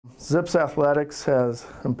Zips Athletics has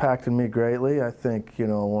impacted me greatly. I think,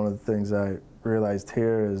 one of the things I realized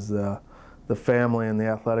here is the family in the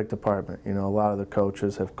athletic department. A lot of the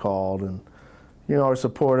coaches have called and, are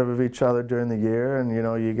supportive of each other during the year, and,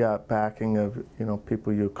 you got backing of,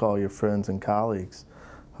 people you call your friends and colleagues.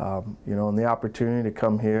 And the opportunity to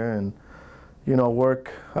come here and,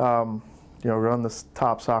 work, run the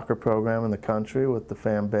top soccer program in the country with the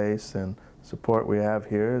fan base and support we have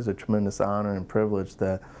here is a tremendous honor and privilege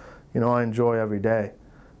that, I enjoy every day.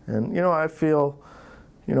 And, I feel,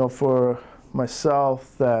 for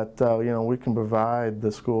myself that, we can provide the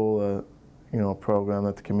school a program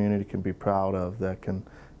that the community can be proud of, that can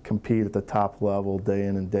compete at the top level day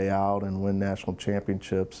in and day out and win national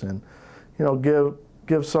championships and,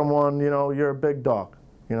 give someone, you're a big dog.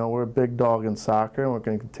 We're a big dog in soccer, and we're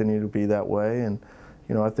going to continue to be that way. And,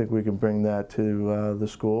 I think we can bring that to the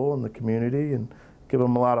school and the community and give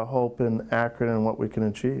them a lot of hope in Akron and what we can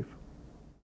achieve.